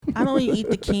only eat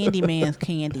the Candyman's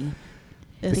candy.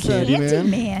 The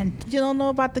Candyman? You don't know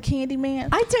about the Candyman?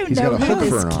 I don't He's know got a who hook this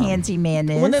for an arm. Candyman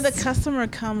is. When the customer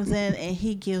comes in and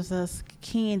he gives us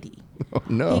candy. Oh,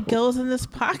 no. He goes in his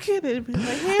pocket and be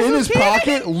like, "Here's In some his candy."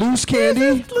 pocket? Loose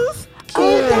candy? Loose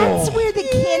Oh, that's where the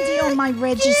candy on my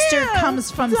register Yeah.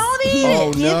 comes from. Don't He eat it.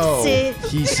 Oh, no. gets it.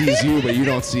 He sees you, but you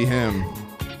don't see him.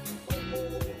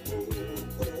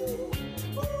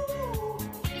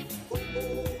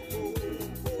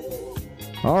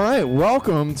 All right,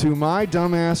 welcome to My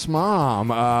Dumbass Mom.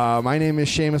 My name is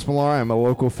Seamus Millar. I'm a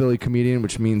local Philly comedian,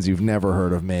 which means you've never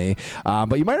heard of me.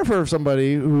 But you might have heard of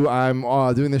somebody who I'm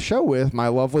doing the show with, my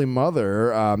lovely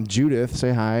mother, Judith.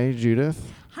 Say hi,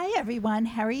 Judith. Hi, everyone.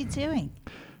 How are you doing?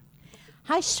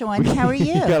 Hi, Sean. How are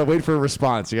you? You got to wait for a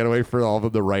response. You got to wait for all of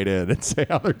them to write in and say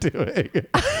how they're doing.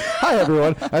 Hi,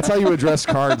 everyone. That's how you address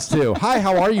cards, too. Hi,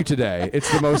 how are you today?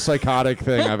 It's the most psychotic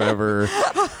thing I've ever...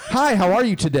 Hi, how are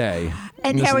you today?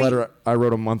 And this how are letter I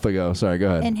wrote a month ago. Sorry, go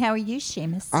ahead. And how are you,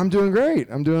 Seamus? I'm doing great.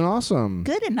 I'm doing awesome.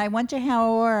 Good, and I wonder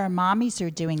how our mommies are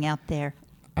doing out there.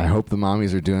 I hope the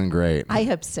mommies are doing great. I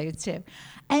hope so, too.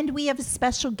 And we have a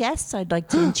special guest. I'd like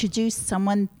to introduce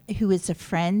someone who is a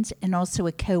friend and also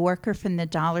a coworker from the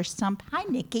Dollar Stump. Hi,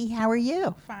 Nikki. How are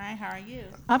you? Fine, how are you?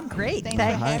 I'm great. Thanks for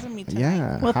having me tonight.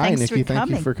 Yeah. Well, Hi, thanks Nikki. for Thank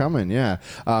you coming. for coming. Yeah.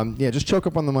 Just choke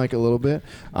up on the mic a little bit.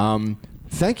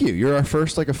 Thank you. You're our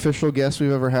first official guest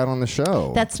we've ever had on the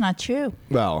show. That's not true.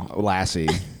 Well, Lassie.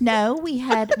 No, we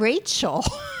had Rachel.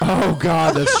 Oh,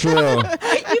 God, that's true.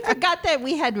 You forgot that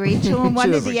we had Rachel in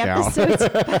one of doesn't the count. episodes.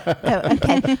 Oh,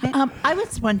 okay. I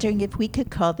was wondering if we could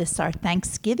call this our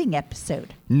Thanksgiving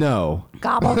episode. No.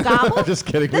 Gobble, gobble. Just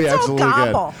kidding. Let's We all absolutely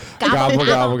gobble. could. Gobble,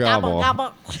 gobble, gobble, gobble.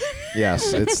 gobble.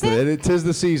 Yes, it is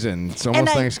the season. It's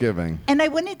almost Thanksgiving. And I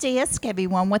wanted to ask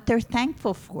everyone what they're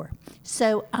thankful for.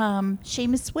 So,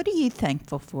 Seamus, what are you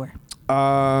thankful for?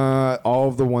 All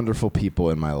of the wonderful people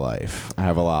in my life. I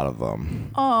have a lot of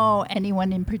them. Oh,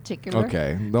 anyone in particular?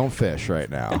 Okay, don't fish right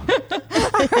now.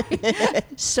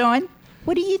 Sean,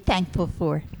 what are you thankful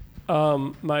for?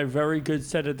 My very good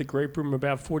set at the Grape Room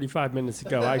about 45 minutes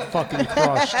ago. I fucking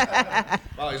crushed.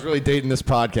 Oh, he's really dating this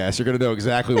podcast. You're going to know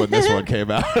exactly when this one came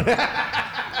out.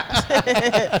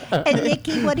 And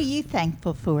Nikki, what are you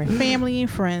thankful for? Family and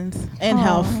friends and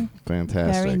health.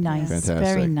 Fantastic. Very nice. Fantastic.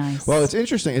 Very nice. Well, it's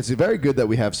interesting. It's very good that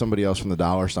we have somebody else from the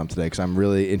Dollar Stump today because I'm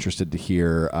really interested to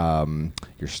hear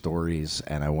your stories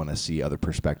and I want to see other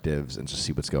perspectives and just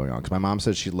see what's going on. Because my mom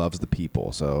says she loves the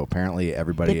people. So apparently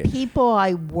everybody... The people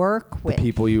I work with. The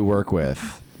people you work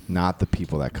with, not the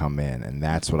people that come in. And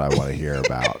that's what I want to hear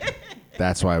about.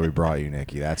 That's why we brought you,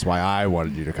 Nikki. That's why I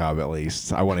wanted you to come at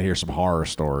least. I want to hear some horror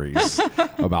stories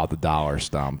about the Dollar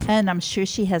Stump. And I'm sure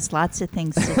she has lots of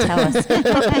things to tell us. But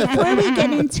before we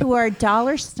get into our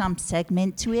Dollar Stump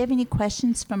segment, do we have any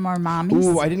questions from our mommies?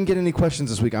 Ooh, I didn't get any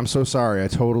questions this week. I'm so sorry. I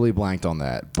totally blanked on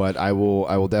that. But I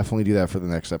will definitely do that for the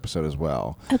next episode as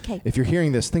well. Okay. If you're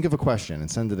hearing this, think of a question and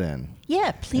send it in.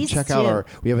 Yeah, please And check out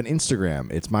we have an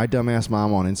Instagram. It's My Dumbass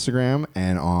Mom on Instagram,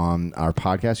 and on our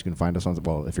podcast, you can find us on,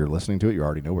 well, if you're listening to it, you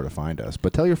already know where to find us.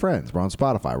 But tell your friends. We're on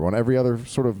Spotify. We're on every other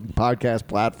sort of podcast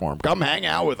platform. Come hang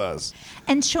out with us.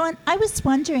 And Sean, I was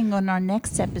wondering on our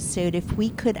next episode if we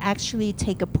could actually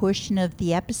take a portion of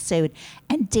the episode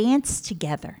and dance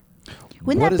together.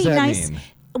 Wouldn't What that does be that nice? mean?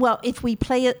 Well, if we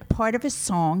play a part of a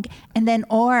song and then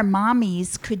all our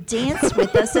mommies could dance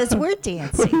with us as we're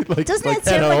dancing. Like- Doesn't like that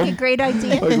sound at like a home? great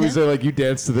idea? Like we say, like you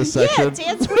dance to this Yeah, section.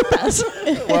 dance with us.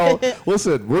 Well,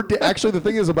 listen, actually the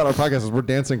thing is about our podcast is we're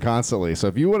dancing constantly. So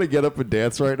if you want to get up and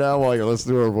dance right now while you're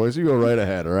listening to our voice, you go right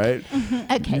ahead, all right?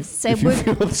 Okay, so If you we're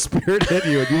feel the spirit hit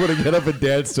you and you want to get up and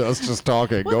dance to us just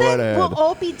talking, well, go right then ahead. we'll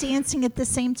all be dancing at the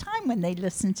same time when they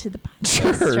listen to the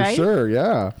podcast, Sure, right? sure,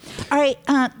 yeah. All right,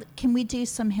 can we do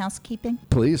some housekeeping?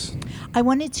 Please. I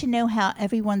wanted to know how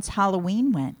everyone's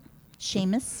Halloween went.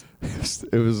 Seamus?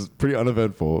 It was pretty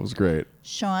uneventful. It was great.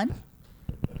 Sean?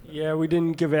 Yeah, we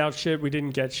didn't give out shit. We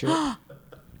didn't get shit.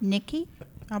 Nikki?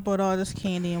 I bought all this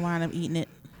candy and wound up eating it.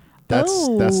 That's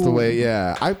the Oh. way.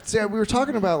 Yeah, we were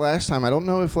talking about last time. I don't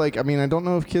know if I don't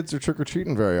know if kids are trick or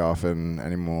treating very often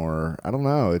anymore. I don't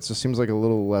know. It just seems like a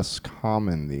little less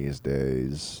common these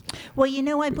days. Well, you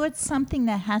know, I bought something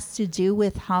that has to do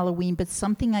with Halloween, but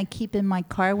something I keep in my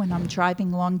car when I'm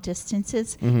driving long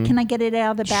distances. Can I get it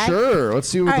out of the bag? Sure. Let's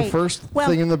see what All the right. first Well-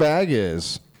 thing in the bag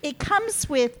is. It comes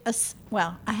with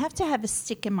I have to have a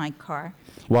stick in my car.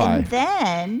 Why? And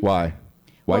then... Why?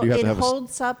 Why do you have to have it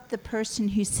holds up the person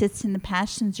who sits in the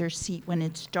passenger seat when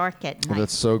it's dark at night. Well,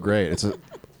 that's so great.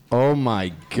 Oh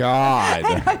my God.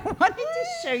 I wanted to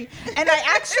show you. And I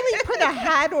actually put a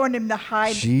hat on him to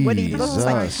hide what he looks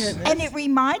like. Jesus. And it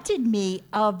reminded me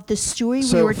of the story we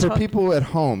So were for talking. people at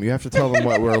home, you have to tell them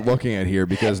what we're looking at here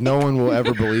because no one will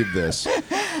ever believe this.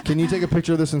 Can you take a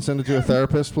picture of this and send it to a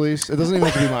therapist, please? It doesn't even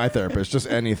have to be my therapist, just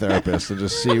any therapist, and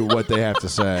just see what they have to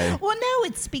say. Well, no,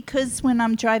 it's because when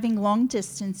I'm driving long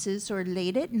distances or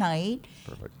late at night,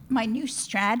 my new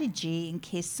strategy, in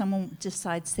case someone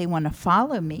decides they want to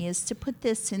follow me, is to put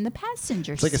this in the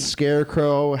passenger It's like a seat.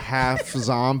 scarecrow, half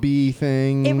zombie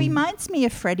thing. It reminds me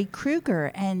of Freddy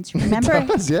Krueger. And remember It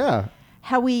does, yeah.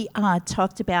 how we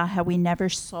talked about how we never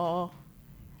saw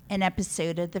an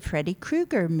episode of the Freddy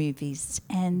Krueger movies.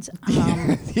 And,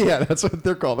 Yeah, that's what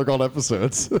they're called. They're called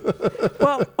episodes.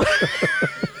 well,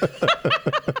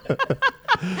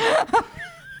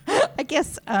 I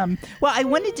guess, well, I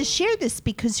wanted to share this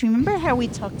because remember how we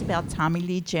talked about Tommy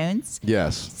Lee Jones?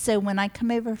 Yes. So when I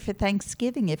come over for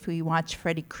Thanksgiving, if we watch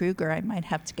Freddy Krueger, I might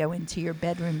have to go into your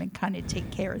bedroom and kind of take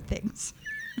care of things.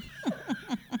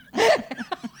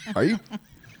 Are you?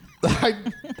 All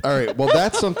right. Well,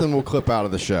 that's something we'll clip out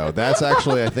of the show. That's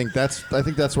actually, I think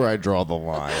that's where I draw the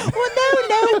line. Well,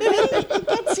 no, it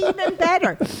gets even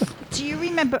better. Do you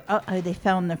remember? Oh, they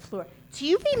fell on the floor. Do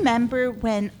you remember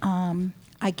when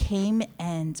I came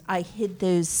and I hid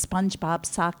those SpongeBob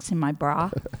socks in my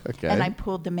bra? Okay. And I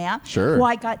pulled them out? Sure. Well,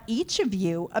 I got each of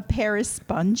you a pair of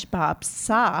SpongeBob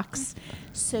socks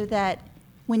so that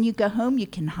when you go home, you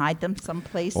can hide them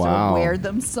someplace Wow. or wear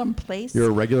them someplace. You're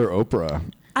a regular Oprah.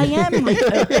 I am like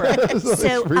Oprah.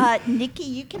 So, pretty- Nikki,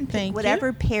 you can pick Thank you.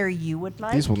 whatever pair you would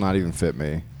like. These will not even fit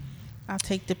me. I'll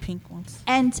take the pink ones.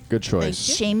 And Good choice.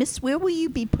 Seamus, where will you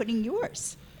be putting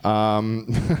yours?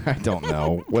 I don't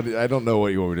know. I don't know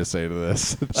what you want me to say to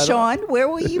this. Sean, where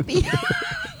will you be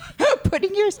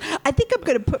putting yours? I think I'm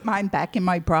going to put mine back in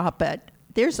my bra, but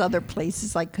there's other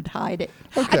places I could hide it.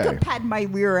 Okay. I could pad my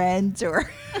rear end or...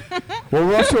 Well,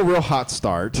 we're off to a real hot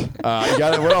start.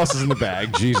 What else is in the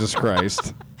bag? Jesus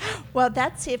Christ. Well,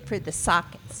 that's it for the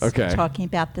sockets. Okay. Talking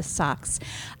about the socks.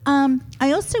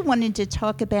 I also wanted to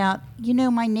talk about,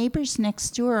 my neighbors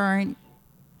next door aren't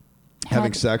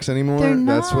Having sex anymore? They're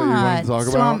not. That's what you wanted to talk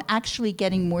so about? I'm actually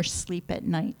getting more sleep at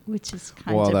night, which is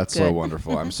kind Well, of that's good. so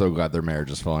wonderful. I'm so glad their marriage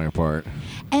is falling apart.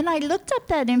 And I looked up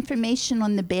that information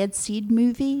on the Bad Seed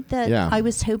movie that Yeah. I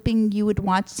was hoping you would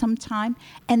watch sometime.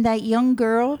 And that young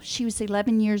girl, she was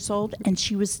 11 years old, and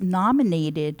she was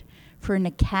nominated for an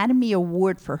Academy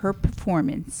Award for her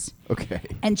performance. Okay.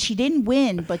 And she didn't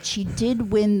win, but she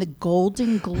did win the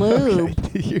Golden Globe.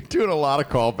 You're doing a lot of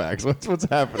callbacks. What's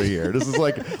happening here? This is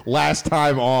like last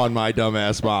time on My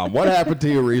Dumbass Mom. What happened to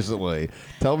you recently?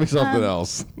 Tell me something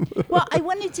else. Well, I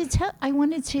wanted to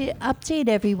update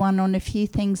everyone on a few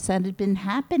things that had been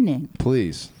happening.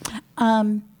 Please.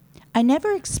 I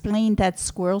never explained that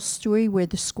squirrel story where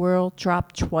the squirrel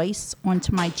dropped twice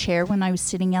onto my chair when I was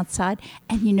sitting outside.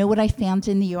 And you know what I found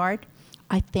in the yard?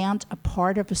 I found a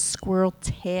part of a squirrel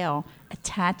tail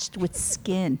attached with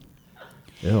skin.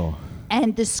 Ew.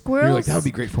 And the squirrel. You're like, that would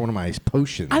be great for one of my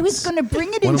potions. I was going to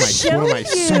bring it one and of my, show one of my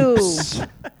you. soups.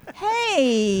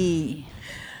 Hey.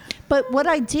 But what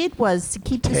I did was to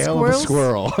keep the Tail of a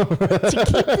squirrels squirrel. to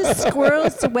keep the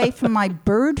squirrels away from my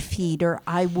bird feeder,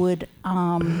 I would,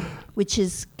 which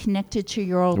is connected to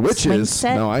your old swing Witches.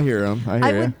 set. No, I hear them. I I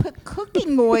hear you. would put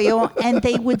cooking oil, and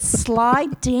they would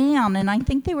slide down, and I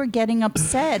think they were getting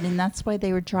upset, and that's why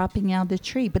they were dropping out of the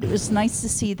tree. But it was nice to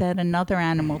see that another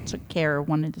animal took care of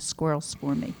one of the squirrels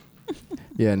for me.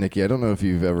 Yeah, Nikki, I don't know if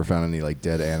you've ever found any like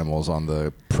dead animals on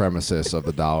the premises of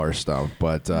the dollar stump,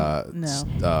 but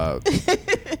No.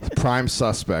 Prime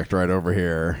suspect right over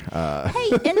here.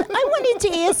 Hey, and I wanted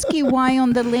to ask you why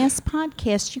on the last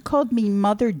podcast you called me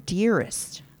Mother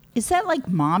Dearest. Is that like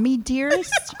Mommy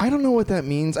Dearest? I don't know what that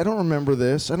means. I don't remember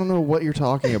this. I don't know what you're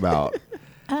talking about.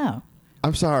 Oh.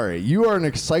 I'm sorry. You are an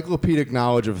encyclopedic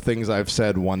knowledge of things I've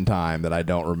said one time that I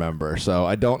don't remember. So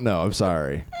I don't know. I'm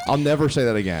sorry. I'll never say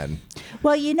that again.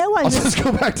 Well, I I'll was just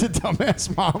go back to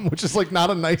dumbass mom, which is like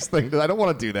not a nice thing. I don't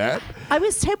want to do that. I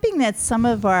was hoping that some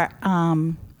of our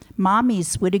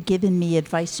mommies would have given me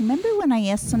advice. Remember when I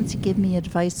asked them to give me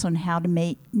advice on how to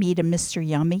meet a Mr.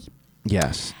 Yummy?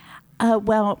 Yes.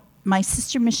 Well, my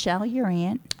sister Michelle, your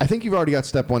aunt. I think you've already got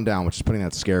step one down, which is putting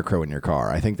that scarecrow in your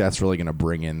car. I think that's really going to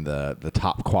bring in the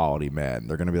top quality men.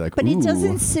 They're going to be like, But ooh, it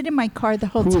doesn't sit in my car the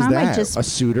whole who is time. that? I just A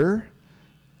suitor?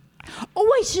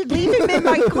 I should leave him in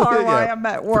my car while Yeah. I'm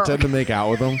at work. Pretend to make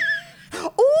out with him.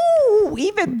 Ooh,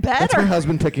 even That's my better.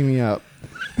 husband picking me up.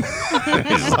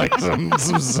 He's like some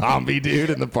zombie dude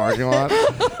in the parking lot.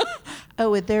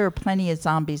 Oh, there are plenty of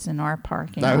zombies in our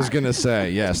parking lot. I was going to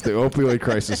say, yes, the opioid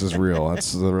crisis is real.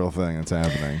 That's the real thing that's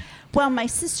happening. Well, my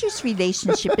sister's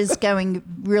relationship is going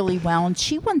really well, and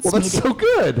she wants Well, me that's to. so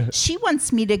good. She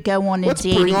wants me to go on a Let's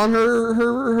dating. bring on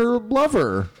her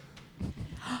lover.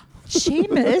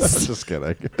 Seamus. Just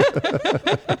kidding.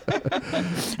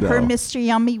 Her No. Mr.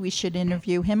 Yummy, we should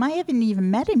interview him. I haven't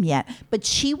even met him yet, but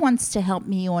she wants to help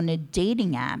me on a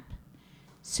dating app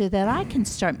so that I can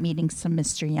start meeting some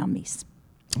Mr. Yummies.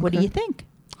 What do you think?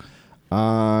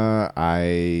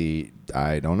 I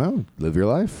don't know. Live your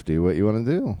life. Do what you want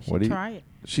to do. What do you? Try it.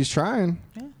 She's trying.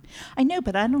 Yeah. I know,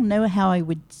 but I don't know how I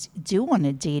would do on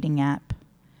a dating app.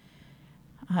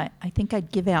 I think I'd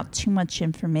give out too much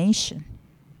information.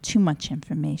 Too much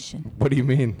information. What do you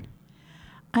mean?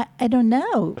 I don't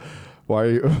know. Why are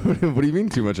you? What do you mean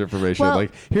too much information? Well-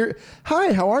 Like here,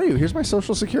 hi, how are you? Here's my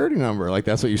social security number. Like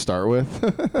that's what you start with.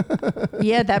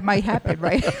 Yeah, that might happen,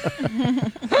 right?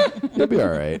 You'll be all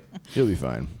right. You'll be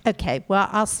fine. Okay, well,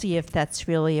 I'll see if that's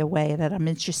really a way that I'm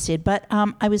interested. But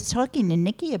I was talking to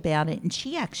Nikki about it, and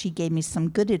she actually gave me some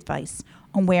good advice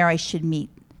on where I should meet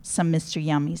some Mr.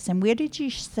 Yummies. And where did you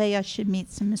say I should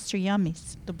meet some Mr.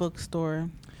 Yummies? The bookstore.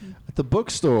 At the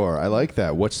bookstore. I like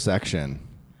that. Which section?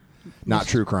 Not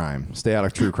true crime. Stay out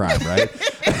of true crime, right?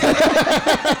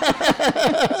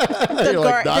 The, You're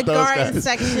like, not the those garden guys.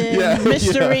 section. Yeah,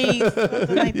 Mysteries.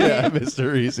 Something like Yeah, that.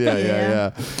 mysteries.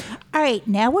 Yeah. All right,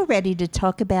 now we're ready to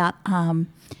talk about.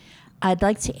 I'd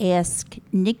like to ask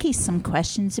Nikki some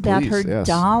questions about Please, her yes.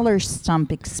 dollar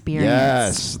stump experience.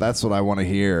 Yes, that's what I want to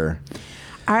hear.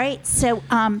 All right, so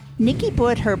Nikki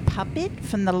bought her puppet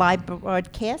from the live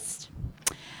broadcast.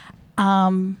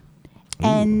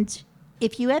 And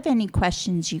if you have any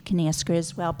questions, you can ask her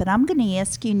as well. But I'm going to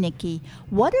ask you, Nikki,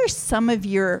 what are some of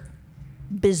your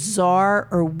bizarre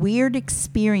or weird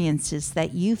experiences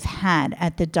that you've had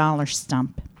at the dollar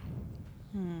stump?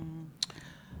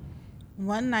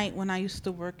 One night when I used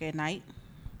to work at night,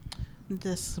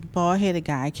 this bald-headed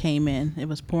guy came in. It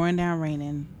was pouring down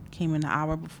raining. Came in an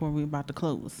hour before we were about to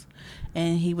close.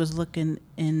 And he was looking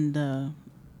in the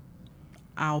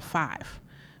aisle 5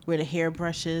 where the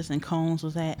hairbrushes and combs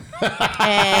was at.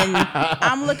 And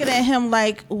I'm looking at him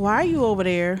like, why are you over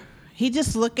there? He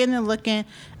just looking and looking.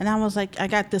 And I was like, I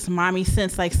got this mommy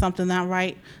sense like something not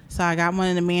right. So I got one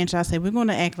in the manager. I said, we're going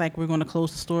to act like we're going to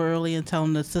close the store early and tell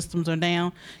them the systems are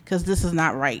down because this is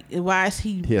not right. Why is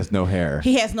he? He has no hair.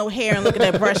 He has no hair and looking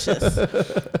at brushes.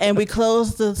 And we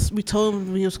closed this. We told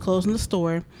him we was closing the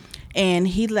store, and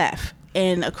he left.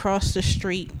 And across the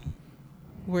street,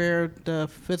 where the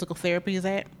physical therapy is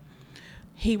at,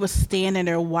 he was standing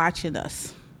there watching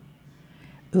us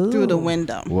through the Ooh.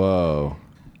 window. Whoa.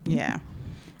 Yeah,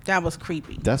 that was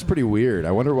creepy. That's pretty weird.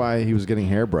 I wonder why he was getting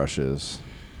hairbrushes.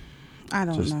 I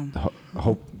don't Just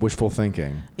know. wishful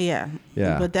thinking. Yeah,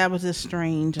 Yeah. But that was just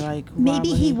strange. Like Maybe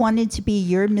why would he wanted to be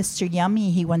your Mr.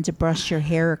 Yummy. He wanted to brush your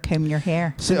hair or comb your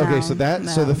hair. So, No, okay, so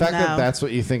the fact that no. that's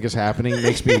what you think is happening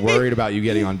makes me worried about you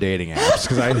getting on dating apps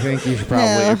because I think you should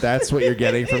probably, No. if that's what you're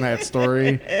getting from that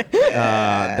story,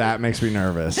 that makes me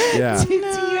nervous. Yeah. Do you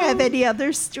have any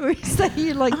other stories that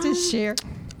you'd like to share?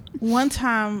 One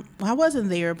time, I wasn't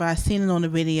there, but I seen it on the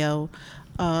video.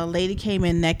 A lady came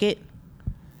in naked.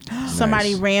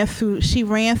 Somebody Nice. ran through. She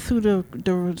ran through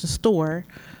the store,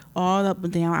 all up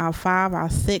and down aisle 5, aisle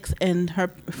 6, and her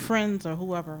friends or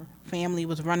whoever family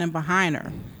was running behind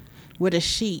her with a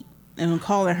sheet and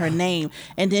calling her name.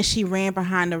 And then she ran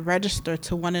behind the register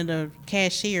to one of the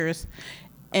cashiers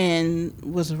and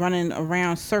was running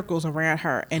around circles around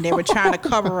her, and they were trying to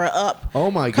cover her up.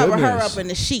 Oh, my cover her goodness. up in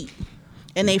the sheet.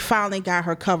 And they finally got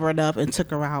her covered up and took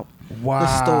her out Wow.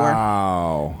 the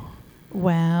store.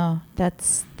 Wow,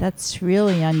 that's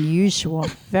really unusual,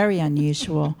 very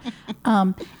unusual.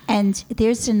 And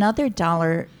there's another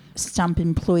dollar stump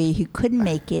employee who couldn't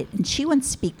make it, and she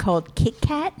wants to be called Kit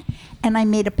Kat, and I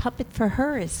made a puppet for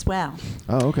her as well.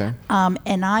 Oh, okay.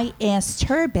 And I asked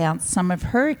her about some of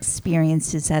her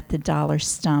experiences at the dollar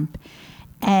stump,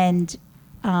 and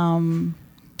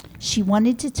she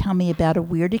wanted to tell me about a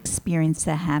weird experience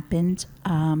that happened.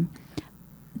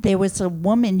 There was a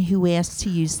woman who asked to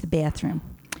use the bathroom,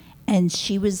 and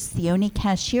she was the only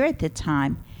cashier at the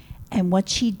time. And what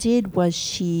she did was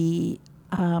she,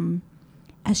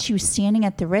 as she was standing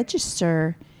at the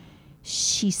register,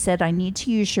 she said, "I need to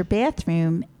use your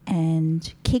bathroom."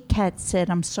 And Kit Kat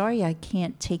said, "I'm sorry, I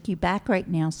can't take you back right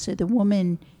now." So the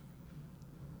woman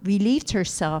relieved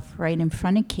herself right in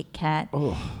front of Kit Kat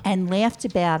and laughed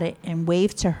about it and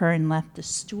waved to her and left the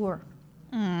store.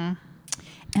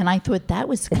 And I thought that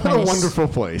was What kind a of wonderful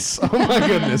place. Oh, my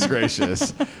goodness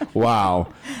gracious.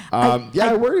 Wow.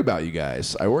 I worry about you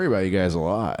guys. I worry about you guys a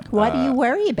lot. Why do you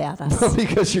worry about us?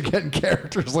 Because you're getting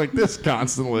characters like this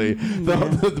constantly.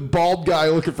 The bald guy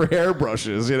looking for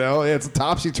hairbrushes, you know? It's a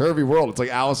topsy-turvy world. It's like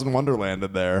Alice in Wonderland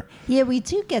in there. Yeah, we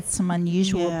do get some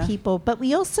unusual Yeah. people, but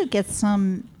we also get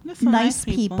some There's some nice nice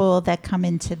people. people. that come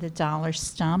into the Dollar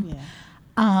Stump. Yeah.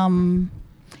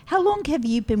 How long have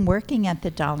you been working at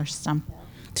the Dollar Stump?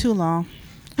 Too long.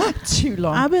 Too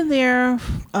long. I've been there,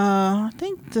 I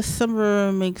think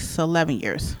December makes 11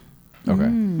 years. Okay.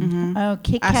 Oh,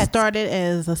 Kit I Kat. started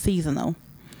as a seasonal.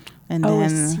 And Oh,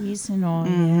 then, a seasonal,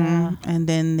 and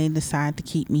then they decided to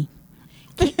keep me.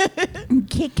 yeah.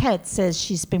 Kit Kat says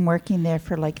she's been working there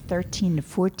for like 13 to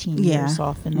 14 years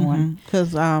off and on.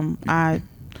 Because I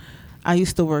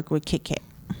used to work with Kit Kat.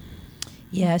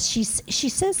 Yeah, she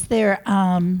says there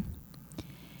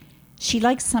she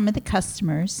likes some of the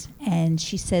customers, and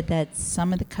she said that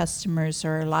some of the customers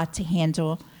are a lot to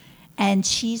handle. And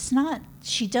she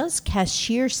does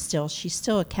cashier still. She's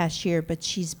still a cashier, but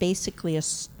she's basically a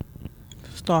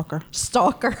Stalker.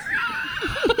 stalker.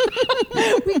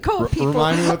 We call people.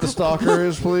 Remind me what the stalker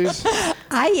is, please.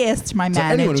 I asked my So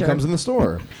manager. anyone who comes in the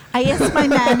store. I asked my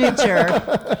manager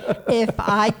if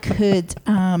I could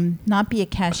not be a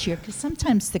cashier, because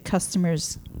sometimes the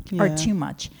customers are Yeah. too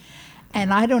much.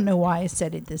 And I don't know why I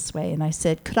said it this way. And I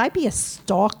said, could I be a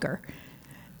stalker?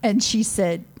 And she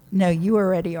said, no, you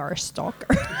already are a stalker.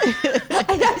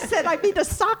 And I said, I mean a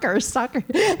stalker.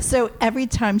 So every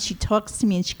time she talks to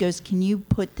me and she goes, can you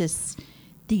put these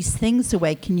things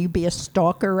away? Can you be a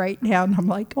stalker right now? And I'm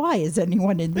like, why? Is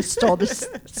anyone in the store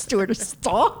to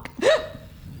stalk?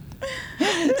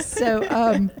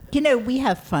 So, we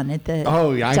have fun at the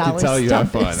Oh, yeah, I Dollar can tell you have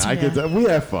Stump fun. as I well. can we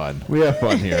have fun. We have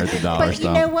fun here at the Dollar But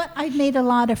Stump. you know what? I've made a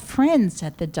lot of friends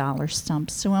at the Dollar Stump,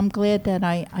 so I'm glad that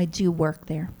I do work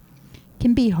there.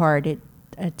 Can be hard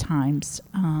at times,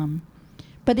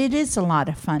 but it is a lot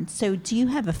of fun. So do you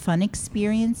have a fun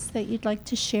experience that you'd like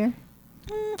to share?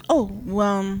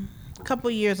 A couple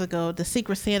years ago, the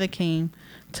Secret Santa came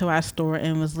to our store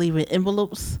and was leaving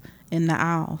envelopes in the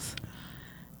aisles.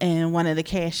 And one of the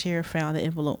cashier found an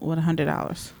envelope with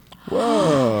 $100.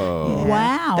 Whoa.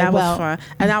 Wow, That well- was fun.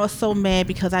 And I was so mad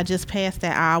because I just passed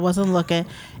that aisle. I wasn't looking,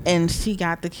 and she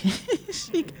got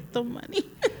she got the money.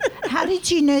 How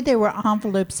did you know there were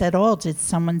envelopes at all? Did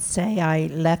someone say I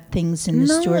left things in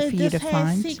the store for you to had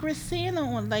find? Secret Santa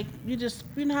on. Like, you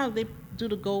know how they do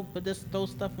the gold, but throw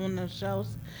stuff on the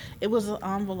shelves? It was an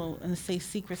envelope, and it say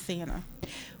Secret Santa.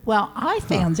 Well, I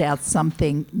found out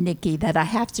something, Nikki, that I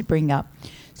have to bring up.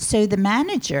 So the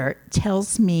manager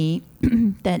tells me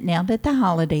that now that the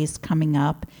holiday's coming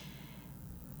up,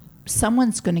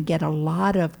 someone's going to get a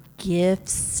lot of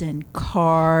gifts and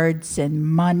cards and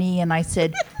money. And I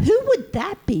said, who would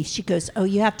that be? She goes, oh,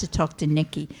 you have to talk to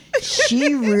Nikki.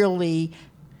 She really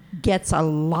gets a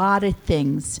lot of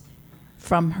things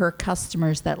from her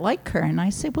customers that like her. And I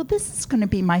said, well, this is going to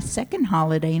be my second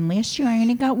holiday, and last year I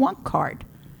only got one card.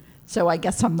 So I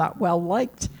guess I'm not well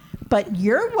liked. But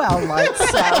you're well liked, so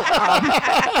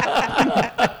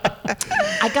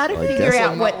I got to figure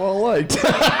out what well liked.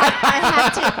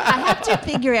 I have to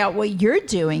figure out what you're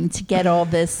doing to get all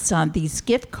this these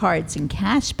gift cards and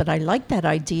cash. But I like that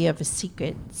idea of a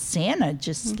Secret Santa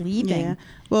just leaving. Yeah.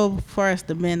 Well, for us,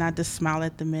 the men, I just smile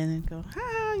at the men and go,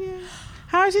 hi, yeah.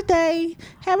 How's your day?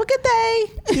 Have a good day.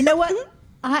 You know what?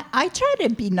 I try to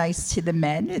be nice to the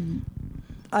men, and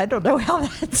I don't know how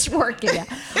that's working out.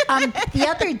 The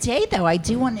other day, though, I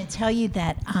do want to tell you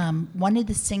that one of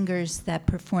the singers that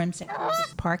performs at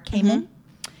Elvis Park came in,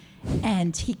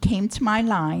 and he came to my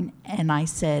line, and I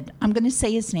said, I'm going to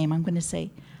say his name. I'm going to say,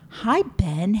 hi,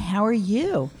 Ben, how are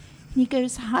you? And he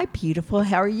goes, hi, beautiful,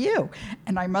 how are you?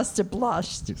 And I must have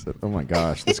blushed. He said, oh my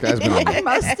gosh, this guy's been I on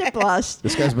must have blushed.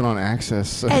 this guy's been on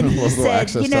Access. And he local said,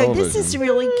 Access you know, television. this is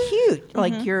really cute.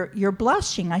 Like you're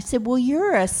blushing. I said, well,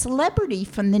 you're a celebrity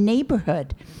from the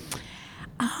neighborhood.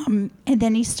 And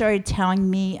then he started telling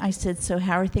me, I said, so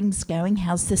how are things going?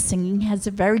 How's the singing? He has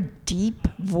a very deep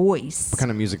voice. What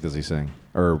kind of music does he sing?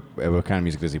 Or what kind of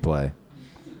music does he play?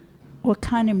 What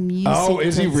kind of music? Oh,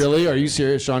 is he does- really? Are you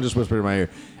serious? Sean just whispered in my ear.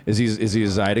 Is he a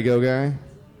Zydeco guy?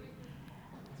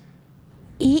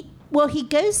 Well, he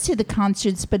goes to the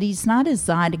concerts, but he's not a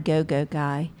Zydeco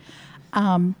guy.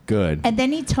 Good. And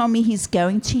then he told me he's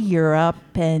going to Europe,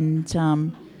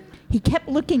 and he kept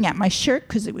looking at my shirt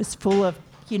because it was full of,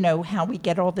 you know, how we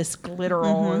get all this glitter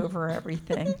all over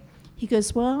everything. He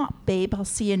goes, well, babe, I'll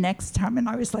see you next time. And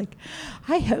I was like,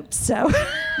 I hope so.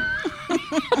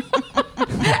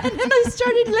 And then I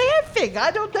started laughing.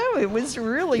 I don't know. It was a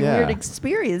really Yeah. weird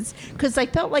experience because I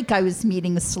felt like I was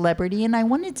meeting a celebrity, and I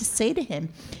wanted to say to him,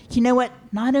 you know what?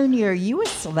 Not only are you a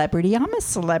celebrity, I'm a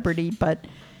celebrity, but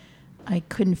I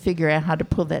couldn't figure out how to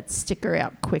pull that sticker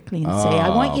out quickly and say, I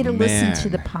want you to listen to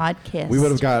the podcast. We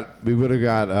would have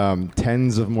got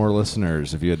tens of more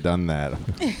listeners if you had done that.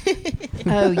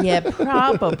 Oh, yeah,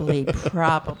 probably.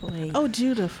 Oh,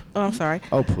 Judith. Oh, I'm sorry.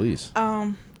 Oh, please.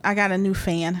 I got a new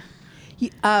fan.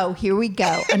 Oh, here we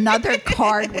go. Another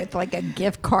card with like a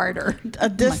gift card or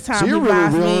This time So you're he really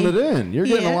buys reeling me. it in. You're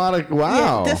getting a Yeah. lot of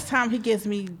wow. Yeah, this time he gives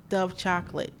me Dove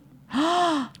chocolate.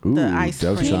 Ooh, the ice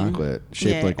Dove cream. chocolate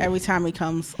shaped Yeah, like every time he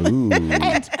comes. ooh,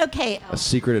 And, okay. a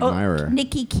secret admirer.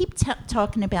 Nikki, keep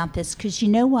talking about this because you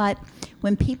know what?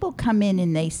 When people come in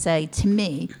and they say to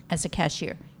me as a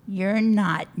cashier, you're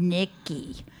not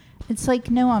Nikki. It's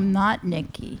like, no, I'm not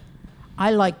Nikki.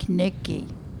 I like Nikki.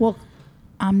 Well,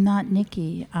 I'm not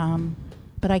Nikki,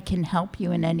 but I can help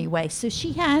you in any way. So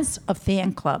she has a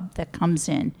fan club that comes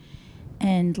in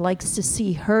and likes to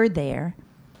see her there.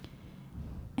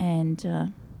 And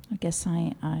I guess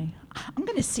I'm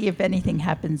going to see if anything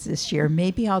happens this year.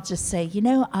 Maybe I'll just say, you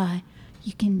know,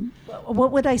 you can.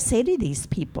 What would I say to these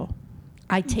people?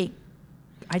 I take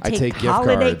take gift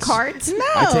holiday cards. cards. No,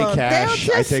 I take they'll cash.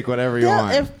 I take whatever you they'll-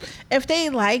 want. If they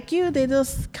like you, they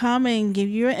just come and give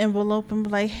you an envelope and be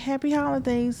like, "Happy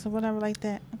holidays" or whatever like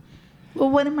that. Well,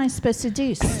 what am I supposed to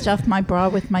do? Stuff my bra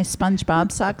with my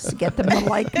SpongeBob socks to get them to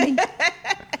like me?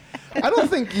 I don't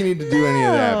think you need to do any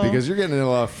of that No. because you're getting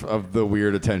enough of the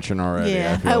weird attention already.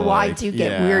 Yeah. I feel Oh, I like. do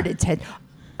get Yeah. weird attention.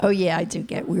 Oh, yeah, I do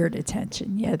get weird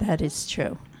attention. Yeah, that is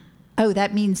true. Oh,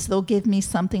 that means they'll give me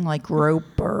something like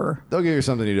rope or... They'll give you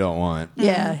something you don't want.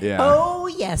 Yeah. Yeah. Oh,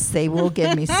 yes, they will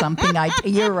give me something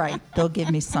You're right. They'll give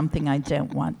me something I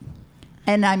don't want.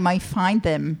 And I might find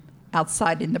them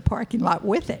outside in the parking lot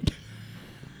with it.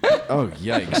 Oh,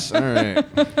 yikes! All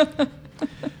right.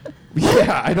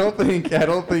 Yeah, I don't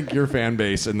think your fan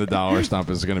base in the dollar stump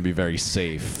is going to be very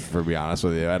safe. For be honest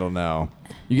with you, I don't know.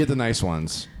 You get the nice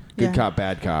ones. Good Yeah. cop,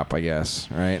 bad cop, I guess.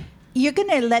 Right? You're going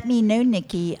to let me know,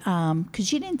 Nikki,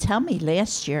 because you didn't tell me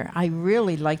last year. I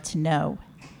really like to know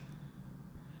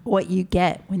what you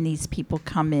get when these people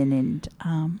come in, and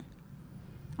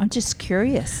I'm just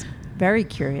curious, very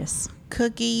curious.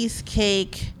 Cookies,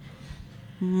 cake,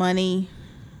 money.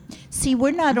 See,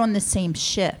 we're not on the same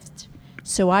shift,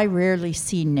 so I rarely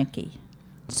see Nikki.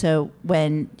 So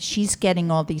when she's getting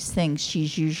all these things,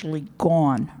 she's usually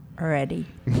gone already.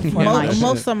 before my shift.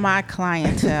 Most of my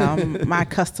clientele, my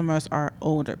customers are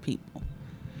older people.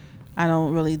 I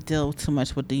don't really deal too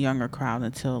much with the younger crowd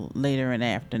until later in the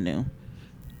afternoon,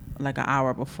 like an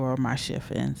hour before my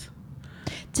shift ends.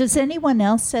 Does anyone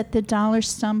else at the Dollar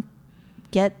Stump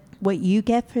get what you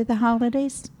get for the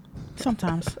holidays?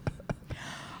 Sometimes.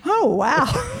 Oh, wow.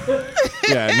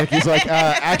 Yeah. Nikki's like,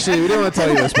 actually, we didn't want to tell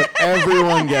you this, but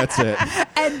everyone gets it.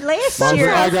 And last Mom's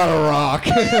year, like, I got a rock.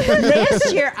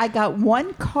 last year, I got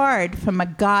one card from a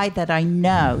guy that I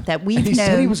know that we've And he known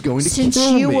said he was going to since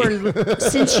kill you me. were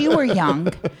since you were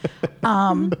young,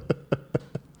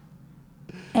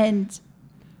 and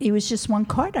it was just one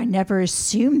card. I never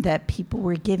assumed that people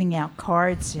were giving out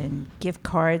cards and gift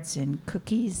cards and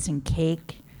cookies and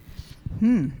cake.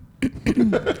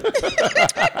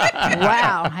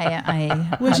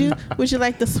 Wow. Would you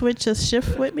like to switch a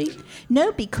shift with me?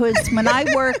 No, because when I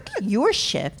work your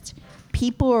shift,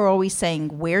 people are always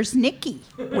saying, "Where's Nikki?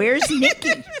 Where's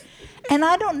Nikki?" And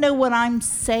I don't know what I'm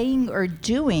saying or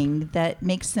doing that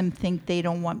makes them think they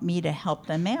don't want me to help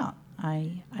them out.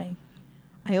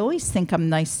 I always think I'm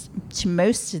nice to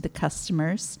most of the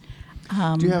customers.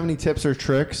 Do you have any tips or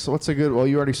tricks? What's a good? Well,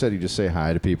 you already said you just say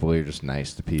hi to people. You're just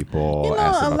nice to people. You know,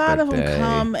 ask a them about lot their of them day.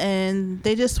 come and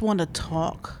they just want to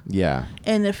talk. Yeah.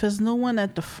 And if there's no one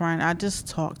at the front, I just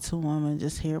talk to them and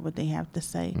just hear what they have to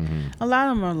say. Mm-hmm. A lot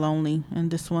of them are lonely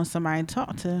and just want somebody to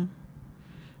talk to.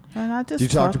 And I just Do you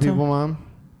talk to people, 'em. Mom?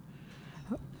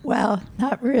 Well,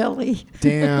 not really.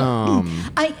 Damn.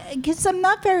 Because I'm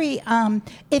not very.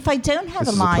 If I don't have This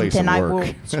a is a line, place then of I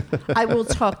work. I will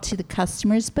talk to the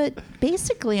customers. But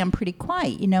basically, I'm pretty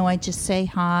quiet. You know, I just say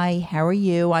hi. How are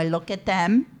you? I look at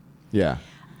them. Yeah.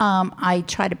 I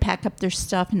try to pack up their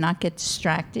stuff and not get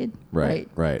distracted. Right.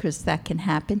 Because that can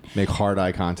happen. Make hard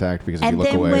eye contact because if And you look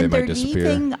then away, when they they're might disappear.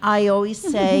 leaving, I always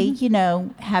say, you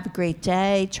know, have a great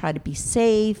day. Try to be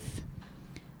safe.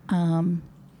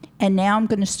 And now I'm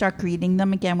going to start greeting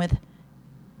them again with,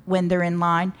 when they're in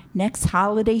line, next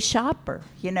holiday shopper,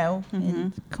 you know,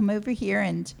 and come over here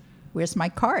and where's my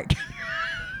card?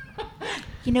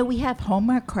 You know, we have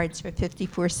Hallmark cards for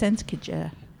 54 cents. Could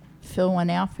you fill one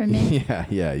out for me?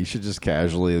 Yeah. You should just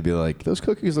casually be like, those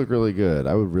cookies look really good.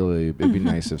 It'd be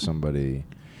nice if somebody.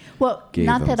 Well, Gave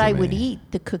not them that to I would me. eat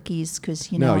the cookies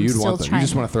because, No, I'm you'd still want them. You trying.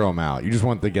 just want to throw them out. You just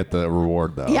want to get the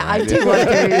reward, though. Yeah, I right? do want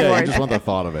the Yeah, reward. you just want the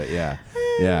thought of it. Yeah.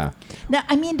 Yeah. No,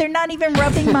 I mean, they're not even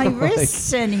rubbing my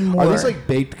wrists anymore. Are these like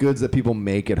baked goods that people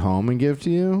make at home and give to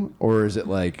you? Or is it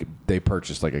like they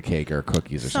purchase like a cake or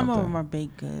cookies or Some something? of them are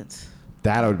baked goods.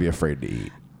 That I would be afraid to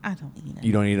eat. I don't eat them.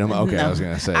 You don't eat them? Okay, No. I was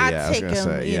going to say. I Yeah, I was take going to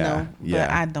them, say. Yeah. but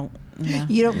I don't. No.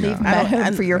 You don't leave them I at don't-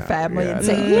 home for your no, family yeah. and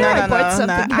say, "Here, I brought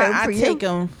something home I for you." take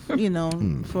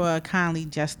them, for a kindly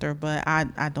gesture, but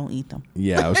I don't eat them.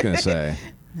 Yeah, I was going to say.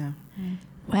 No.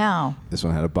 Wow. This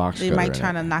one had a box They cutter might in try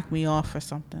it. to knock me off or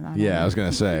something. I don't Yeah, I know. was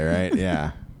going to say, right?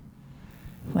 Yeah.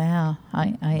 Wow.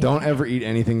 I Don't ever eat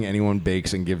anything anyone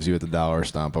bakes and gives you at the dollar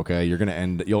stump, okay?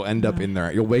 You'll end up in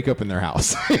their, you'll wake up in their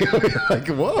house. You'll be like,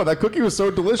 whoa, that cookie was so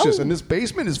delicious. And this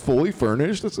basement is fully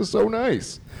furnished. This is so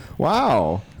nice.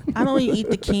 Wow. I don't even eat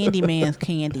the Candyman's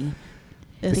candy.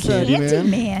 It's The a- Candy Candy Man?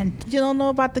 Man. You don't know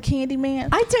about the Candyman?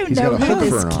 I don't He's know got a who hook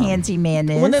this for an arm. Candy Man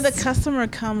is. One of the customer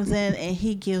comes in and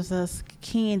he gives us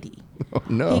candy. Oh,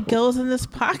 no. He goes in his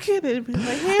pocket and be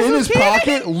like, "Here's in some his candy.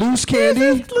 pocket, loose Here's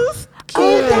candy? this loose Oh,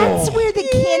 candy." that's where the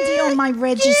candy on my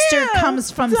register Yeah. comes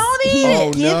from. Don't He eat Oh,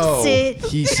 it. gives no. it,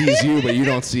 He sees you, but you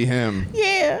don't see him.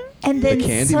 Yeah. and then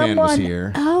Candy Man was someone.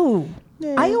 here. Oh,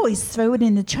 Yeah. I always throw it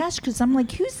in the trash because I'm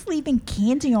like, who's leaving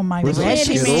candy on my Was it like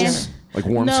Candy register? Man. Skittles? Like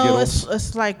warm No, Skittles?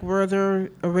 it's like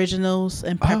Werther Originals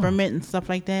and peppermint and stuff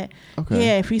like that. Okay.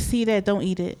 Yeah, if you see that, don't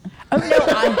eat it. Oh no!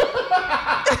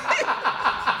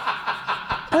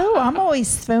 I'm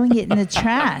always throwing it in the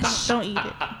trash. Don't eat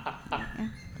it.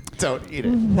 Don't eat it.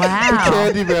 Wow.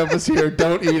 Candy Man was here.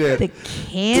 Don't eat The it.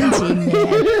 Candy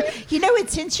Man. You know,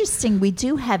 it's interesting. We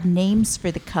do have names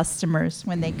for the customers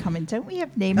when they come in. Don't we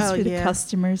have names Oh, for the yeah.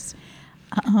 customers?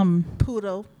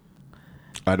 Poodle.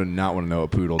 I do not want to know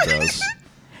what Poodle does.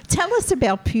 Tell us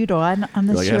about Poodle. I'm not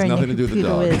Like, it sure has I know nothing who to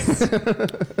do with the Poodle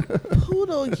dog. is.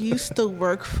 Poodle used to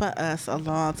work for us a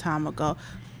long time ago,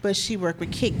 but she worked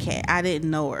with Kit Kat. I didn't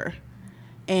know her.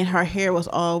 And her hair was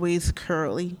always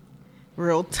curly,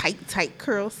 real tight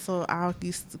curls. So I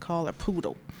used to call her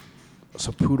Poodle.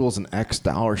 So Poodle's an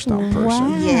ex-dollar stump person.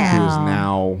 Wow. Yeah. Who is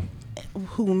now...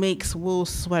 Who makes wool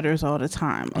sweaters all the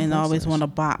time and that's always nice. want a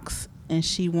box. And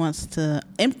she wants to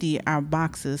empty our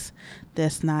boxes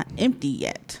that's not empty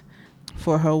yet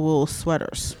for her wool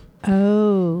sweaters.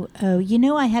 Oh. You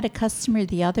know, I had a customer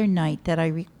the other night that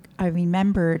I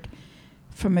remembered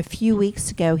from a few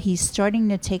weeks ago. He's starting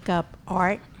to take up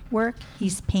artwork.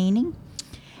 He's painting.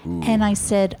 Ooh. And I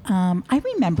said, I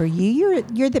remember you.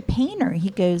 You're the painter. He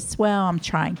goes, well, I'm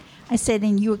trying. I said,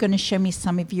 and you were going to show me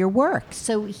some of your work.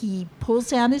 So he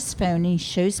pulls out his phone and he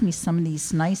shows me some of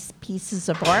these nice pieces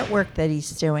of artwork that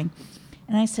he's doing.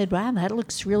 And I said, wow, that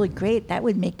looks really great. That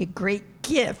would make a great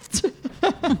gift.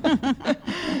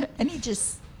 And he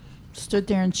just stood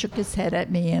there and shook his head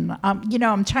at me. And,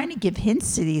 I'm trying to give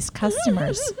hints to these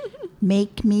customers.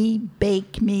 Make me,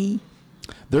 bake me.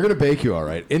 They're gonna bake you all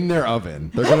right in their oven.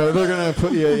 They're gonna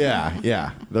put you.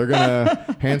 Yeah. They're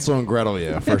gonna Hansel and Gretel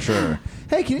you for sure.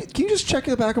 Hey, can you just check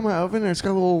the back of my oven? It's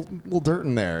got a little dirt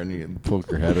in there, and you can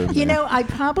poke your head in. You there. know, I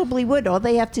probably would. All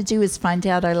they have to do is find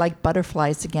out I like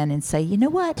butterflies again and say, you know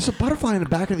what? There's a butterfly in the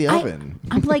back of the oven.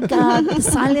 I'm like the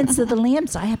Silence of the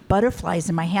Lambs. I have butterflies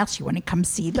in my house. You want to come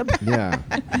see them? Yeah.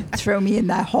 Throw me in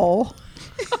that hole.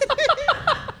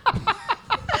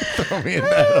 Throw me in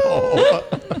that hole.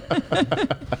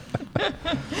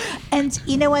 And,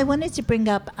 I wanted to bring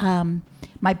up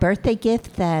my birthday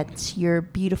gift that you're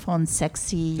beautiful and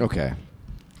sexy. Okay.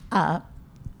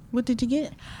 What did you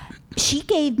get? She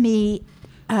gave me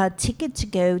a ticket to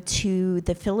go to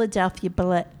the Philadelphia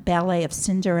Ballet of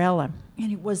Cinderella.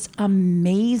 And it was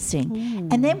amazing. Ooh.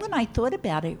 And then when I thought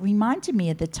about it, it reminded me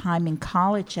of the time in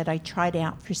college that I tried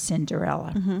out for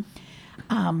Cinderella.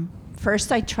 Mm-hmm.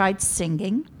 First, I tried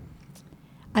singing.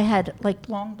 I had like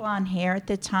long blonde hair at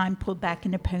the time, pulled back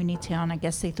in a ponytail, and I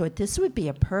guess they thought this would be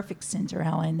a perfect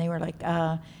Cinderella. And they were like,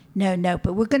 no,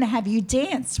 but we're going to have you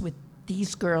dance with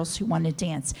these girls who want to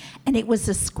dance. And it was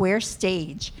a square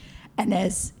stage. And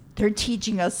as they're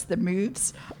teaching us the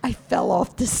moves, I fell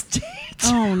off the stage.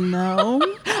 Oh, no.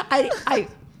 I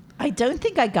don't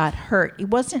think I got hurt. It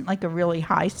wasn't like a really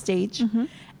high stage. Mm-hmm.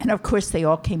 And of course, they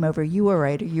all came over. You were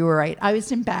right, or you were right. I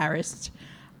was embarrassed.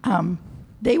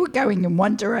 They were going in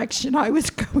one direction. I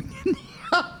was going in the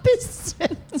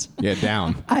opposite. Yeah,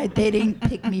 down. They didn't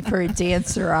pick me for a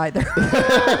dancer either.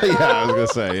 Yeah, I was gonna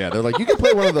say. Yeah, they're like, you can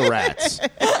play one of the rats.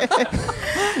 Hey,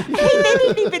 they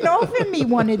didn't even offer me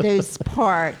one of those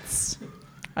parts.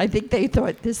 I think they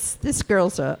thought this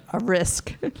girl's a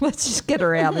risk. Let's just get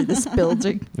her out of this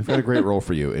building. We've got a great role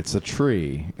for you. It's a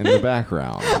tree in the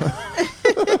background.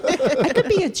 I could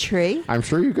be a tree. I'm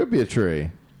sure you could be a tree.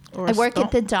 Or I a work at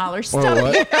stump. the dollar Or store.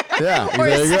 what? Yeah, Or a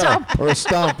there you stump. go. Or a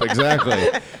stump, exactly.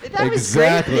 That was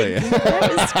exactly. great.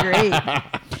 That was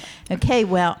great. Okay,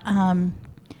 well,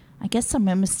 I guess I'm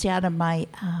almost out of my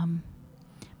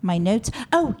my notes.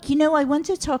 Oh, I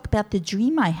wanted to talk about the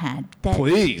dream I had. That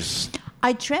Please.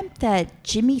 I dreamt that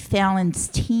Jimmy Fallon's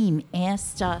team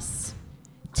asked us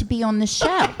to be on the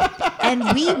show, and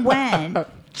we went.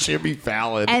 Jimmy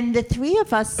Fallon. And the three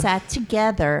of us sat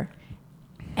together,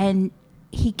 and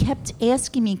he kept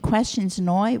asking me questions, and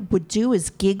all I would do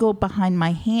is giggle behind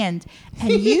my hand.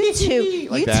 And you two,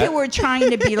 Like you that? two were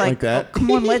trying to be like, Like that? "Oh,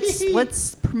 come on,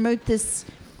 let's promote this,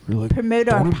 We're like, promote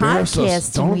our "Don't embarrass us.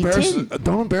 podcast." Don't and we embarrass didn't. us.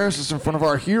 Don't embarrass us in front of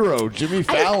our hero, Jimmy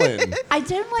Fallon. I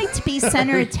don't like to be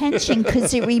center attention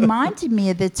because it reminded me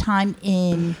of the time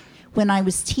when I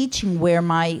was teaching where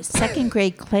my second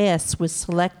grade class was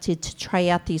selected to try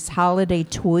out these holiday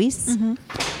toys.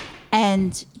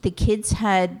 And the kids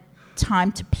had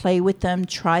time to play with them,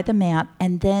 try them out.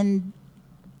 And then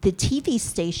the TV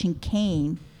station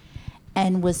came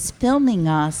and was filming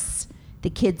us, the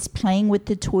kids playing with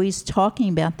the toys, talking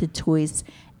about the toys.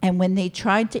 And when they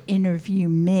tried to interview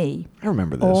me, I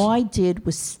remember this. all I did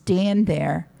was stand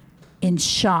there in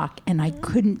shock, and I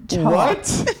couldn't talk.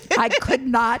 What? I could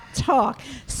not talk.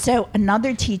 So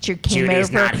another teacher came Judy's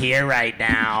over. not here right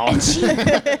now. And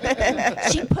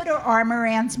she put her arm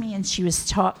around me, and she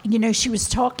was she was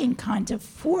talking kind of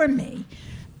for me.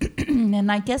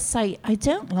 And I guess I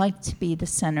don't like to be the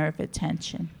center of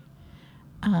attention.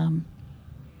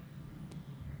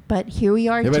 But here we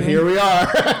are Yeah, but here we are.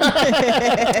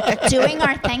 doing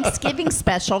our Thanksgiving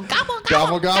special. Gobble,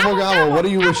 Gobble, gobble, gobble. What are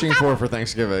you wishing for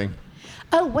Thanksgiving?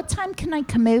 Oh, what time can I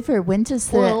come over? When does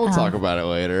the... Well, we'll talk about it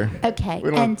later. Okay,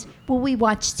 We don't- and will we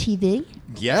watch TV?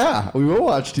 Yeah, we will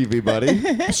watch TV, buddy.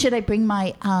 Should I bring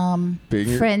my Bring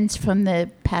your- friends from the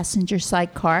passenger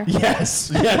side car? Yes,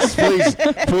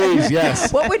 please,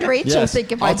 yes. What would Rachel Yes.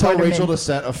 think if I I'll tell brought him Rachel in? to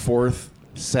set a fourth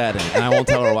setting, and I won't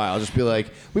tell her why. I'll just be like,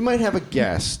 we might have a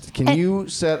guest. Can And- you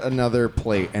set another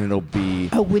plate, and it'll be...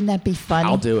 Oh, wouldn't that be funny?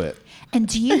 I'll do it. And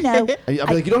do you know, I'll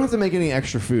be like, you don't have to make any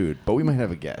extra food, but we might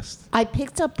have a guest. I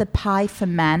picked up the pie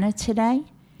from Manna today.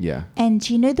 Yeah. And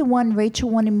do you know the one Rachel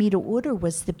wanted me to order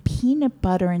was the peanut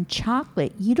butter and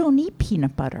chocolate. You don't eat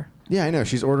peanut butter. Yeah, I know.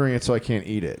 She's ordering it so I can't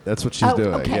eat it. That's what she's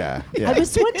doing. okay. Yeah. I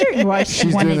was wondering why she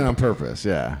She's wanted. doing it on purpose.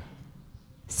 Yeah.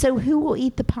 So who will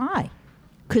eat the pie?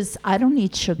 Because I don't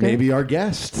eat sugar. Maybe our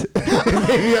guest.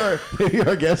 maybe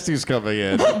our guest who's coming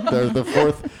in. They're the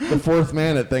fourth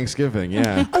man at Thanksgiving.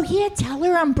 Yeah. Oh yeah, tell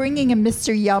her I'm bringing a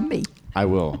Mr. Yummy. I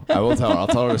will tell her. I'll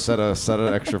tell her to set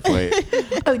an extra plate.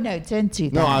 Oh no, don't do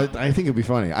that. No, I think it'd be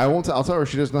funny. I'll tell her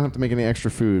she doesn't have to make any extra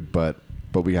food, but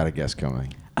we got a guest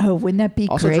coming. Oh, wouldn't that be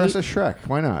Also great? dress as Shrek.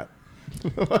 Why not?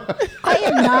 I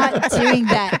am not doing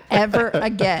that ever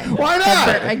again. Why not?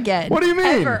 Ever again. What do you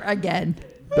mean? Ever again.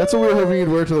 That's what we were hoping you'd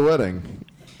wear to the wedding.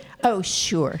 Oh,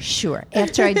 sure.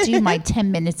 After I do my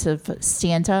 10 minutes of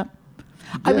stand-up,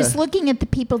 I was Yeah. looking at the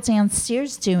people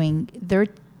downstairs doing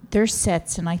their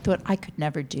sets, and I thought I could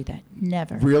never do that.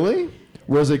 Never. Really?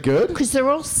 Was it good? Because they're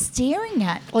all staring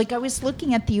at, like I was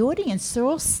looking at the audience, they're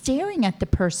all staring at the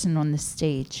person on the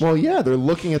stage. Well, yeah, they're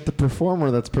looking at the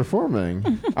performer that's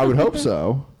performing. I would hope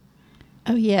so.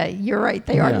 Oh, yeah, you're right.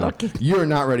 They are Yeah. looking. You're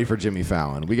not ready for Jimmy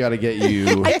Fallon. We got to get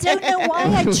you. I don't know why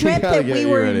I We dreamt gotta that get we you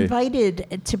were ready.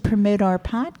 invited to promote our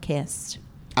podcast.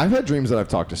 I've had dreams that I've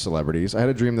talked to celebrities. I had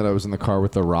a dream that I was in the car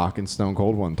with The Rock and Stone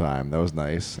Cold one time. That was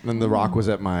nice. And then The Rock was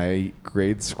at my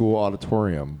grade school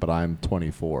auditorium, but I'm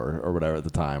 24 or whatever at the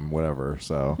time, whatever.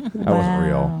 So that wasn't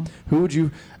real. Wow. Who would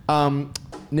you,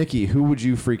 Nikki, who would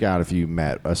you freak out if you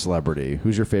met a celebrity?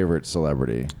 Who's your favorite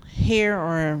celebrity? Here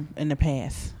or in the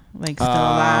past? Like still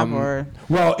alive or...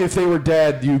 Well, if they were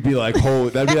dead, you'd be like,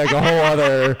 that'd be like a whole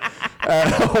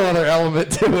other element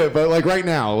to it. But like right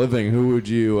now, living, who would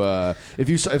you,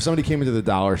 if somebody came into the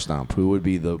Dollar Stump, who would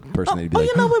be the person that you'd be like,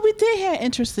 you know what? We did have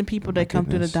interesting people that come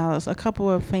through the goodness. dollars. A couple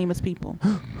of famous people.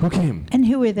 who came? And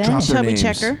who were they? Drop their Chubby names.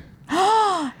 Checker.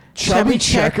 Chubby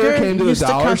Checker came to the used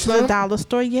Dollar to come to the Stump? dollar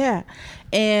store, yeah.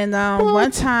 And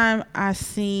one time I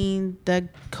seen the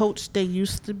coach that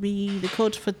used to be the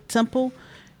coach for Temple.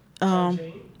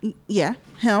 Yeah,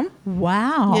 him.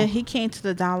 Wow. Yeah, he came to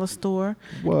the dollar store.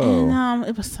 Whoa. And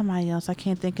it was somebody else. I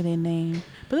can't think of their name.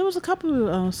 But it was a couple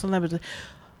of celebrities.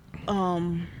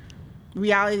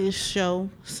 Reality show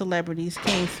celebrities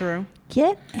came through.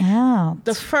 Get out.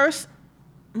 The first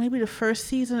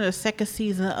season or the second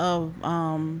season of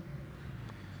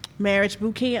Marriage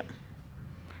Boot Camp.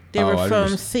 They Oh, were I from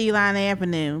didn't- Sea Line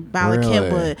Avenue, Bala Really?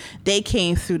 Kentwood. They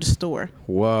came through the store.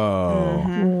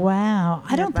 Whoa. Wow.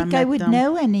 I don't Yep, I think I met would them.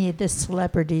 know any of the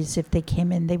celebrities if they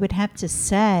came in. They would have to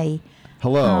say,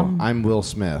 Hello, I'm Will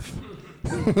Smith.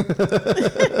 What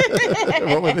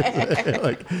would they say?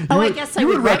 Like, Oh, I guess I you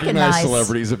would recognize-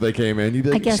 celebrities if they came in. You'd be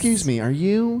I like, guess- "Excuse me, are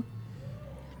you?"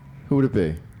 Who would it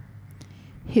be?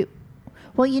 who?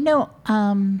 Well,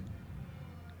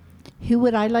 who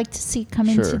would I like to see come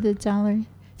Sure. into the dollar?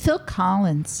 Phil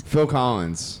Collins, Phil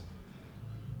Collins.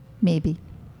 maybe,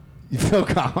 Phil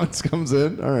Collins comes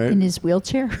in. All right. in his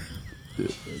wheelchair.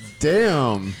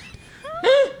 Damn.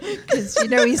 Because,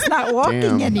 he's not walking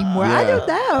Damn. anymore. I Yeah. don't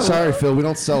know. Sorry, Phil. We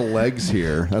don't sell legs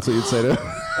here. That's what you'd say to.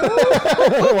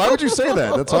 Why would you say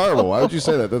that? That's horrible. Why would you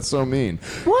say that? That's so mean.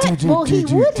 What? Well, he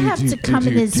would have to come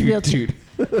in his wheelchair.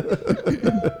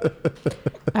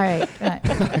 All right.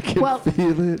 I can Well,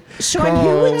 feel it. Sean,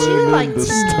 who would you calling like in the to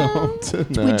stump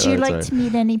tonight. Would you All right, like to sorry.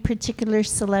 meet any particular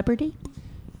celebrity?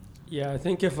 Yeah, I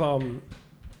think if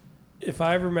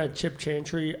I ever met Chip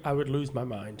Chantry, I would lose my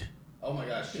mind. Oh my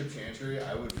gosh, Chip Chantry!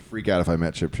 I would freak out if I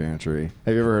met Chip Chantry.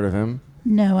 Have you ever heard of him?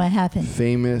 No, I haven't.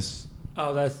 Famous.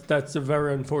 Oh, that's a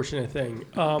very unfortunate thing.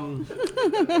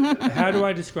 How do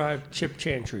I describe Chip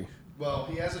Chantry? Well,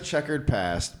 he has a checkered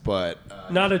past, but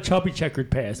Not a chubby checkered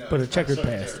past, but a checkered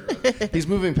past. he's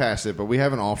moving past it. But we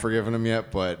haven't all forgiven him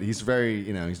yet. But he's very,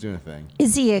 he's doing a thing.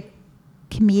 Is he a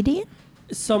comedian?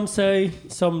 Some say,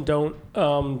 some don't.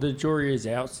 The jury is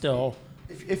out still.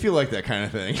 If you like that kind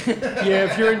of thing. Yeah,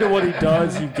 if you're into what he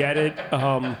does, you get it.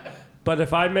 But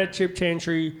if I met Chip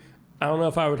Chantry, I don't know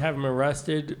if I would have him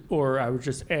arrested or I would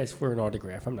just ask for an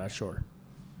autograph. I'm not sure.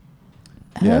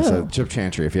 Yeah, so Oh. Chip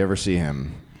Chantry, if you ever see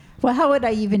him. Well, how would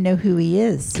I even know who he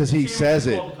is? Because he says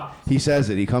it. He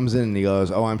says it. He comes in and he goes,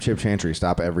 "Oh, I'm Chip Chantry.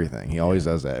 Stop everything." He always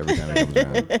does that every time he comes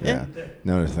around. Yeah,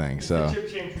 no thing. So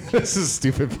this is a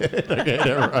stupid bit. Okay,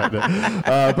 never mind.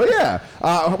 But yeah,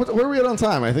 where are we at on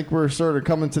time? I think we're sort of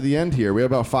coming to the end here. We have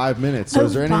about 5 minutes. So Oh,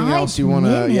 is there anything 5 else you want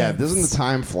to? Yeah, minutes. doesn't the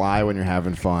time fly when you're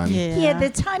having fun? Yeah, the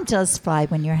time does fly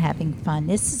when you're having fun.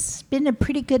 This has been a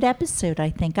pretty good episode,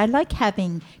 I think. I like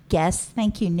having guests.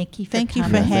 Thank you, Nikki, for Thank you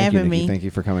coming. for Thank you, having Nikki. me. Thank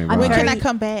you for coming I'm by. When can I Very-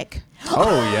 come back?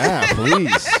 Oh yeah,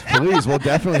 please, we'll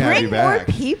definitely have Bring you more back.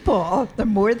 people. The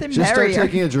more the Just start merrier.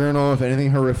 taking a journal. If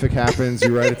anything horrific happens,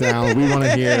 you write it down. We want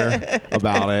to hear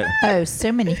about it. Oh,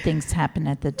 so many things happen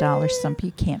at the Dollar Stump.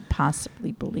 You can't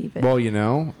possibly believe it. Well,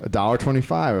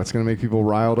 $1.25. That's going to make people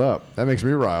riled up. That makes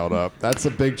me riled up. That's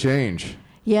a big change.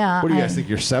 Yeah. What do you I- guys think?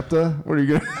 You're SEPTA? What are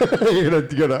you gonna you're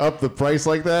gonna up the price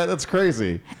like that? That's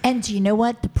crazy. And you know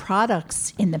what? The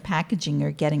products in the packaging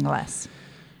are getting less.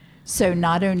 So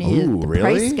not only is Ooh, the really?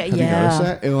 price, Have you noticed yeah,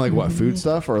 that? In like what food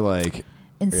stuff or like?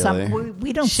 and some Really?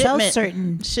 we don't sell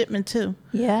certain, shipment too.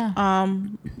 yeah.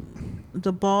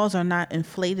 The balls are not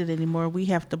inflated anymore. We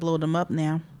have to blow them up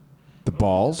now. The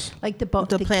balls? Like the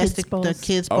The plastic, the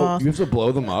kids Oh, balls. you have to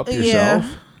blow them up yourself?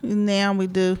 Yeah, now we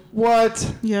do.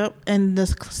 What? Yep, and the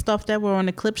stuff that were on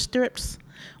the clip strips,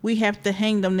 we have to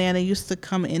hang them now. They used to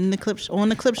come in the clips on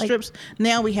the clip Like- strips.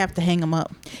 Now we have to hang them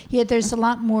up, Yeah, there's a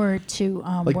lot more to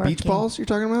Like working. beach balls you're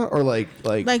talking about, or like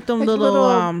like them Like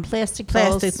little plastic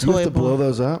plastic balls. you have toy to blow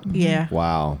balls. those up? Yeah,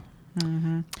 Wow.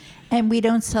 And we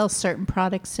don't sell certain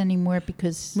products anymore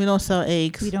because we don't sell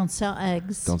eggs. we don't sell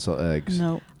eggs. Don't sell eggs.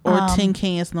 No, or Um, tin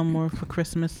cans no more for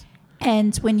Christmas.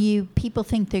 And when people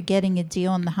think they're getting a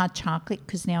deal on the hot chocolate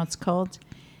because now it's cold.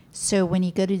 So when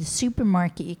you go to the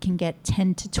supermarket, you can get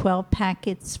 10 to 12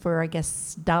 packets for, I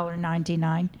guess,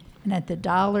 $1.99. And at the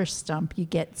Dollar Stump, you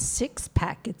get 6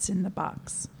 packets in the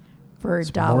box for It's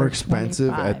 $1.25. more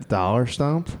expensive at Dollar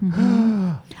Stump?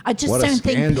 I just What a don't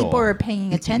think scandal. people are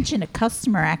paying attention. A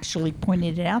customer actually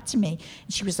pointed it out to me.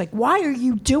 And she was like, "Why are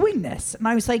you doing this?" And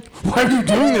I was like, Why are you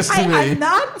doing this to me? I'm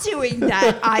not doing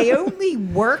that. I only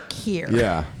work here.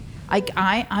 Yeah.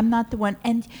 I'm not the one.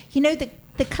 And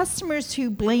the customers who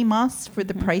blame us for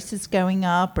the prices going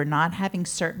up or not having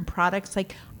certain products,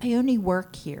 like, I only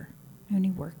work here. I only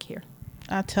work here.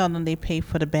 I tell them they pay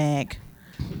for the bag.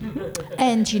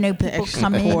 And people extra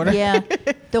come in, quarter. yeah,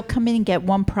 they'll come in and get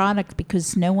one product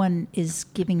because no one is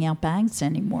giving out bags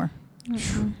anymore.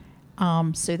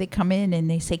 So they come in and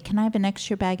they say, "Can I have an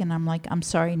extra bag?" And I'm like, "I'm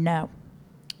sorry, no."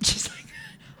 She's like,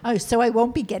 "Oh, so I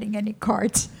won't be getting any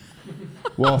cards."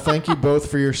 Well, thank you both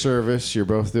for your service. You're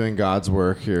both doing God's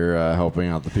work. You're helping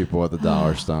out the people at the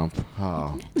Dollar Stump.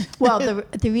 Oh. Well,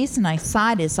 the reason I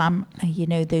sighed is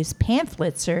those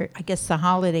pamphlets are, I guess the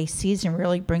holiday season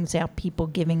really brings out people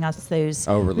giving us those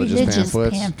religious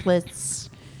pamphlets?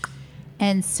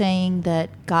 and saying that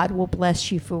God will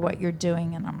bless you for what you're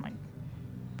doing. And I'm like,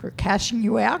 for cashing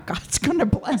you out. God's going to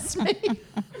bless me.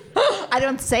 I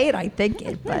don't say it, I think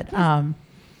it, but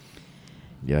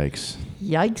Yikes.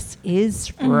 yikes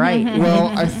is right. Well,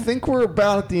 I think we're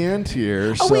about at the end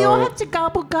here. Oh, so we all have to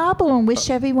gobble gobble and wish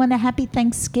everyone a happy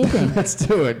Thanksgiving. let's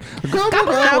do it. Gobble,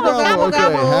 Gobble, gobble, Okay,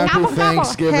 gobble. happy Gobble, gobble.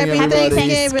 Thanksgiving, Happy Happy everybody.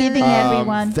 Thanksgiving,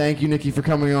 everyone. Thank you, Nikki, for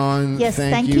coming on. Yes,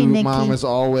 thank you, Nikki. Mom, as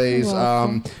always. You're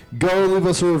welcome. Go leave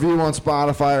us a review on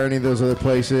Spotify or any of those other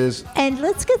places. And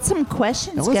let's get some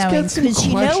questions Now let's going get some because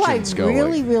you know I questions going.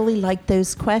 really, really like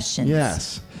those questions.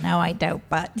 Yes. No, I don't,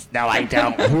 but No, I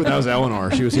don't. Ooh, that was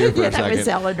Eleanor. She was here for Yeah, a that second. was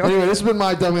Eleanor. Anyway, this has been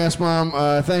my dumbass mom.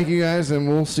 Thank you guys, and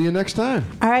we'll see you next time.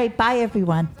 all right, bye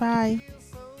everyone. Bye.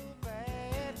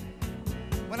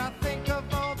 When I think of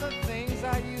all the things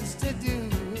I used to do,